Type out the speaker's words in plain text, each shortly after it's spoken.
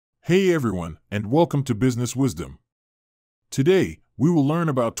Hey everyone, and welcome to Business Wisdom. Today, we will learn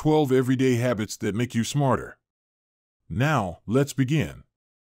about 12 everyday habits that make you smarter. Now, let's begin.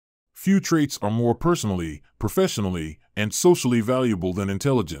 Few traits are more personally, professionally, and socially valuable than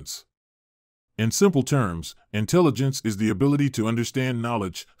intelligence. In simple terms, intelligence is the ability to understand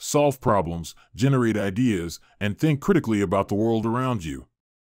knowledge, solve problems, generate ideas, and think critically about the world around you.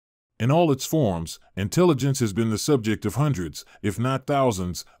 In all its forms, intelligence has been the subject of hundreds, if not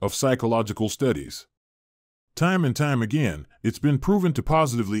thousands, of psychological studies. Time and time again, it's been proven to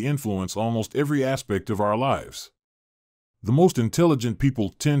positively influence almost every aspect of our lives. The most intelligent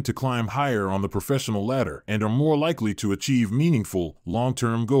people tend to climb higher on the professional ladder and are more likely to achieve meaningful,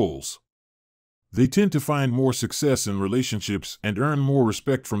 long-term goals. They tend to find more success in relationships and earn more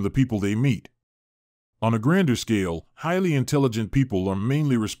respect from the people they meet. On a grander scale, highly intelligent people are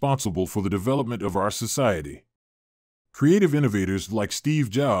mainly responsible for the development of our society. Creative innovators like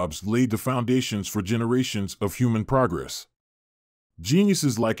Steve Jobs laid the foundations for generations of human progress.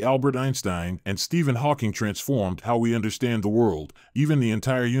 Geniuses like Albert Einstein and Stephen Hawking transformed how we understand the world, even the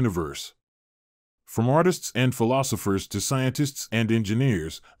entire universe. From artists and philosophers to scientists and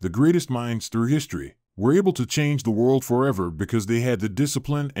engineers, the greatest minds through history were able to change the world forever because they had the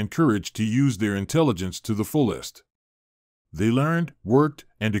discipline and courage to use their intelligence to the fullest. They learned, worked,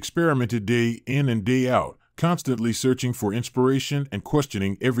 and experimented day in and day out, constantly searching for inspiration and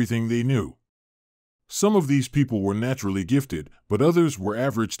questioning everything they knew. Some of these people were naturally gifted, but others were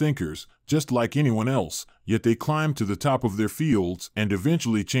average thinkers, just like anyone else, yet they climbed to the top of their fields and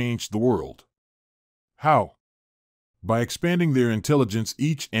eventually changed the world. How? By expanding their intelligence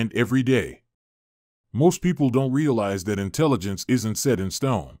each and every day. Most people don't realize that intelligence isn't set in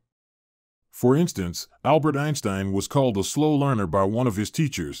stone. For instance, Albert Einstein was called a slow learner by one of his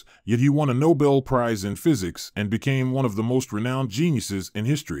teachers, yet he won a Nobel Prize in physics and became one of the most renowned geniuses in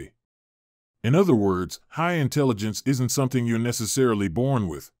history. In other words, high intelligence isn't something you're necessarily born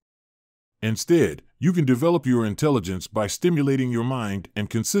with. Instead, you can develop your intelligence by stimulating your mind and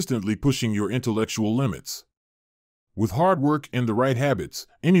consistently pushing your intellectual limits. With hard work and the right habits,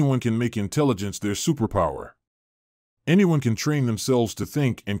 anyone can make intelligence their superpower. Anyone can train themselves to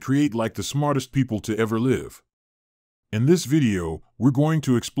think and create like the smartest people to ever live. In this video, we're going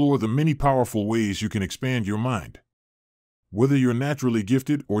to explore the many powerful ways you can expand your mind. Whether you're naturally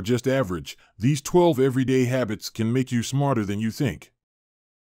gifted or just average, these 12 everyday habits can make you smarter than you think.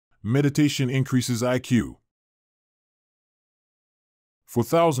 Meditation increases IQ. For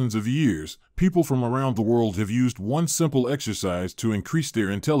thousands of years, people from around the world have used one simple exercise to increase their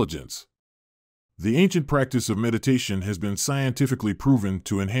intelligence. The ancient practice of meditation has been scientifically proven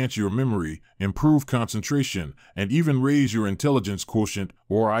to enhance your memory, improve concentration, and even raise your intelligence quotient,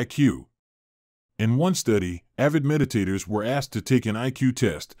 or IQ. In one study, avid meditators were asked to take an IQ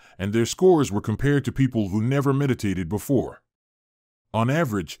test, and their scores were compared to people who never meditated before. On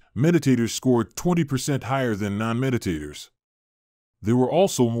average, meditators scored 20% higher than non-meditators. They were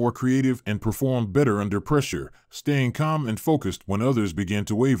also more creative and performed better under pressure, staying calm and focused when others began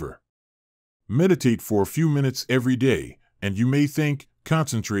to waver. Meditate for a few minutes every day, and you may think,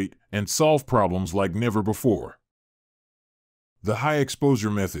 concentrate, and solve problems like never before. The high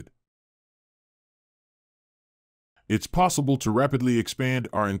exposure method. It's possible to rapidly expand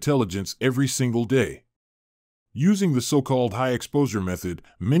our intelligence every single day. Using the so-called high exposure method,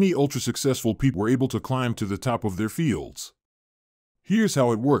 many ultra-successful people were able to climb to the top of their fields. Here's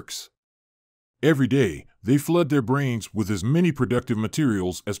how it works. Every day, they flood their brains with as many productive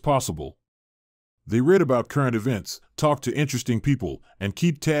materials as possible. They read about current events, talk to interesting people, and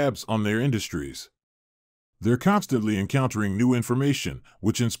keep tabs on their industries. They're constantly encountering new information,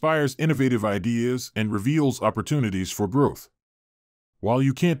 which inspires innovative ideas and reveals opportunities for growth. While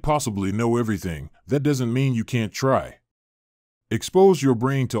you can't possibly know everything, that doesn't mean you can't try. Expose your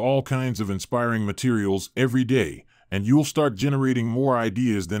brain to all kinds of inspiring materials every day, and you'll start generating more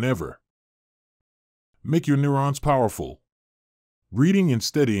ideas than ever. Make your neurons powerful. Reading and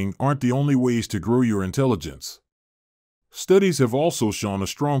studying aren't the only ways to grow your intelligence. Studies have also shown a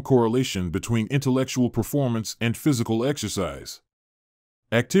strong correlation between intellectual performance and physical exercise.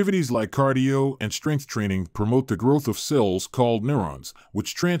 Activities like cardio and strength training promote the growth of cells called neurons,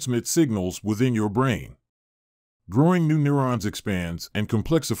 which transmit signals within your brain. Growing new neurons expands and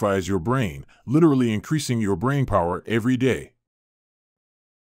complexifies your brain, literally increasing your brain power every day.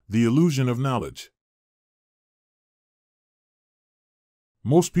 The illusion of knowledge.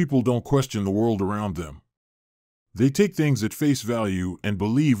 Most people don't question the world around them. They take things at face value and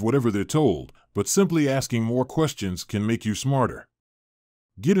believe whatever they're told, but simply asking more questions can make you smarter.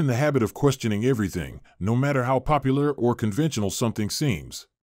 Get in the habit of questioning everything, no matter how popular or conventional something seems.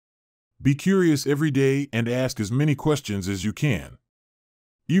 Be curious every day and ask as many questions as you can.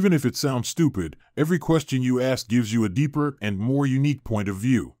 Even if it sounds stupid, every question you ask gives you a deeper and more unique point of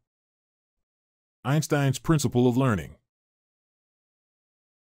view. Einstein's principle of learning.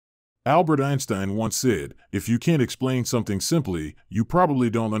 Albert Einstein once said, "If you can't explain something simply, you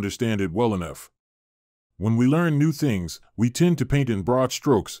probably don't understand it well enough." When we learn new things, we tend to paint in broad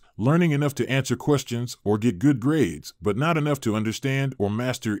strokes, learning enough to answer questions or get good grades, but not enough to understand or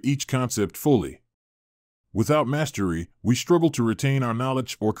master each concept fully. Without mastery, we struggle to retain our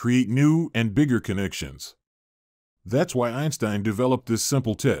knowledge or create new and bigger connections. That's why Einstein developed this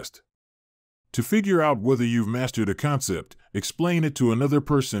simple test. To figure out whether you've mastered a concept, explain it to another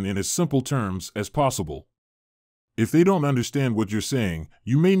person in as simple terms as possible. If they don't understand what you're saying,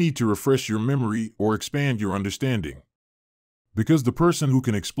 you may need to refresh your memory or expand your understanding. Because the person who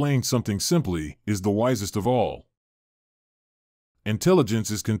can explain something simply is the wisest of all.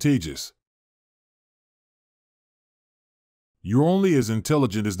 Intelligence is contagious. You're only as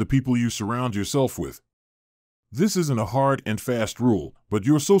intelligent as the people you surround yourself with. This isn't a hard and fast rule, but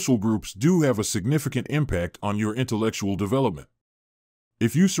your social groups do have a significant impact on your intellectual development.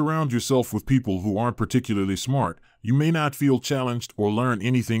 If you surround yourself with people who aren't particularly smart, you may not feel challenged or learn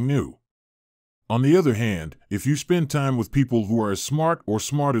anything new. On the other hand, if you spend time with people who are as smart or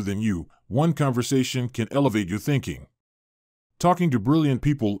smarter than you, one conversation can elevate your thinking. Talking to brilliant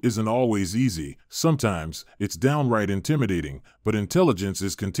people isn't always easy. Sometimes it's downright intimidating, but intelligence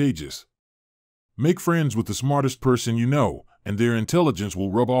is contagious. Make friends with the smartest person you know, and their intelligence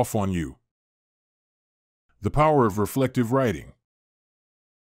will rub off on you. The power of reflective writing.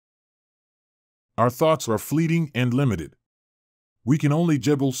 Our thoughts are fleeting and limited. We can only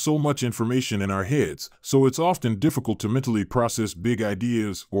juggle so much information in our heads, so it's often difficult to mentally process big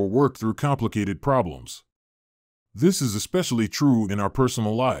ideas or work through complicated problems. This is especially true in our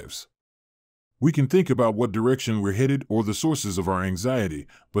personal lives. We can think about what direction we're headed or the sources of our anxiety,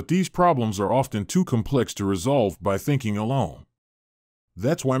 but these problems are often too complex to resolve by thinking alone.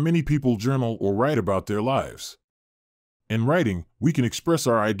 That's why many people journal or write about their lives. In writing, we can express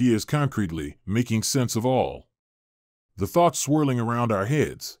our ideas concretely, making sense of all the thoughts swirling around our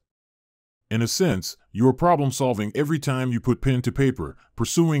heads. In a sense, you're problem-solving every time you put pen to paper,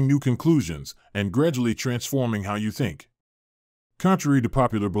 pursuing new conclusions, and gradually transforming how you think. Contrary to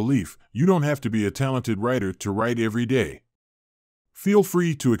popular belief, you don't have to be a talented writer to write every day. Feel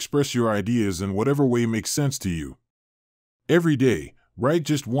free to express your ideas in whatever way makes sense to you. Every day, write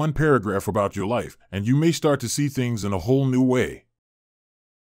just one paragraph about your life, and you may start to see things in a whole new way.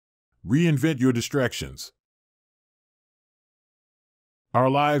 Reinvent your distractions. Our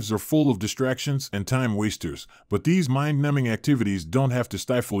lives are full of distractions and time wasters, but these mind-numbing activities don't have to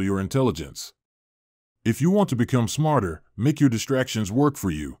stifle your intelligence. If you want to become smarter, make your distractions work for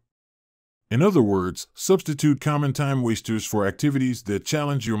you. In other words, substitute common time wasters for activities that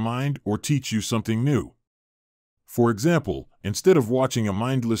challenge your mind or teach you something new. For example, instead of watching a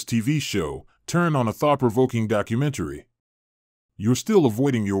mindless TV show, turn on a thought-provoking documentary. You're still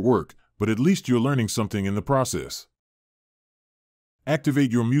avoiding your work, but at least you're learning something in the process.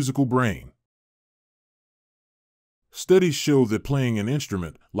 Activate your musical brain. Studies show that playing an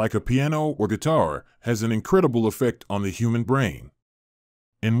instrument, like a piano or guitar, has an incredible effect on the human brain.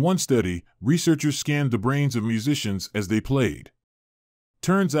 In one study, researchers scanned the brains of musicians as they played.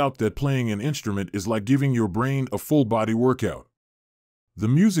 Turns out that playing an instrument is like giving your brain a full-body workout. The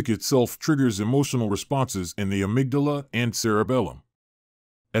music itself triggers emotional responses in the amygdala and cerebellum.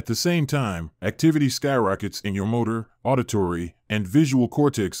 At the same time, activity skyrockets in your motor, auditory, and visual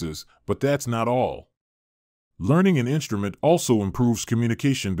cortexes, but that's not all. Learning an instrument also improves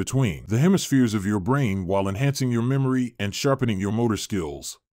communication between the hemispheres of your brain while enhancing your memory and sharpening your motor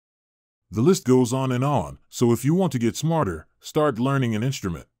skills. The list goes on, so if you want to get smarter, start learning an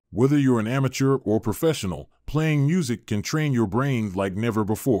instrument. Whether you're an amateur or professional, playing music can train your brain like never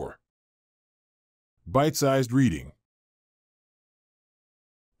before. Bite-sized reading.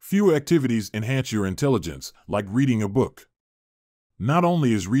 Few activities enhance your intelligence, like reading a book. Not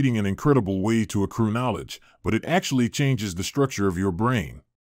only is reading an incredible way to accrue knowledge, but it actually changes the structure of your brain.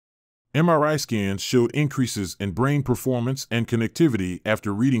 MRI scans showed increases in brain performance and connectivity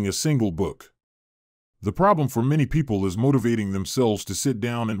after reading a single book. The problem for many people is motivating themselves to sit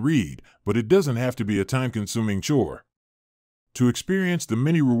down and read, but it doesn't have to be a time-consuming chore. To experience the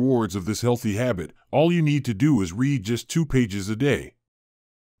many rewards of this healthy habit, all you need to do is read just 2 pages a day.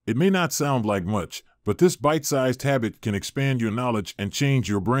 It may not sound like much, but this bite-sized habit can expand your knowledge and change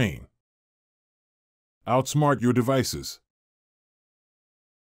your brain. Outsmart your devices.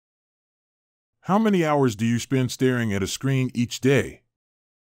 How many hours do you spend staring at a screen each day?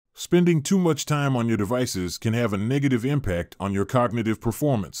 Spending too much time on your devices can have a negative impact on your cognitive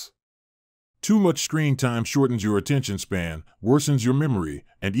performance. Too much screen time shortens your attention span, worsens your memory,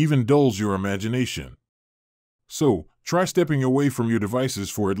 and even dulls your imagination. So, try stepping away from your devices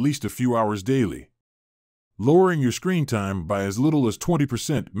for at least a few hours daily. Lowering your screen time by as little as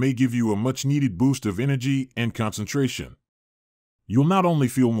 20% may give you a much-needed boost of energy and concentration. You'll not only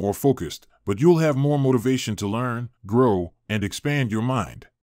feel more focused, but you'll have more motivation to learn, grow, and expand your mind.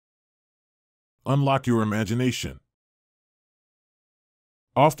 Unlock your imagination.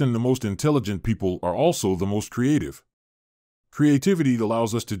 Often the most intelligent people are also the most creative. Creativity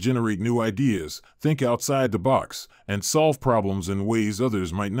allows us to generate new ideas, think outside the box, and solve problems in ways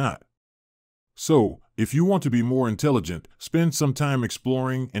others might not. So, if you want to be more intelligent, spend some time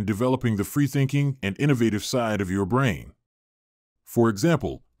exploring and developing the free-thinking and innovative side of your brain. For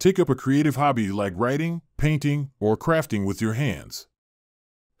example, take up a creative hobby like writing, painting, or crafting with your hands.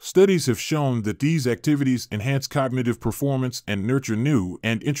 Studies have shown that these activities enhance cognitive performance and nurture new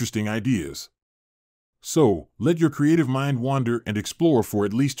and interesting ideas. So, let your creative mind wander and explore for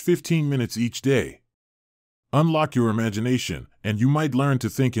at least 15 minutes each day. Unlock your imagination, and you might learn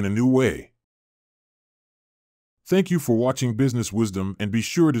to think in a new way. Thank you for watching Business Wisdom, and be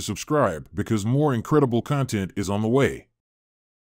sure to subscribe because more incredible content is on the way.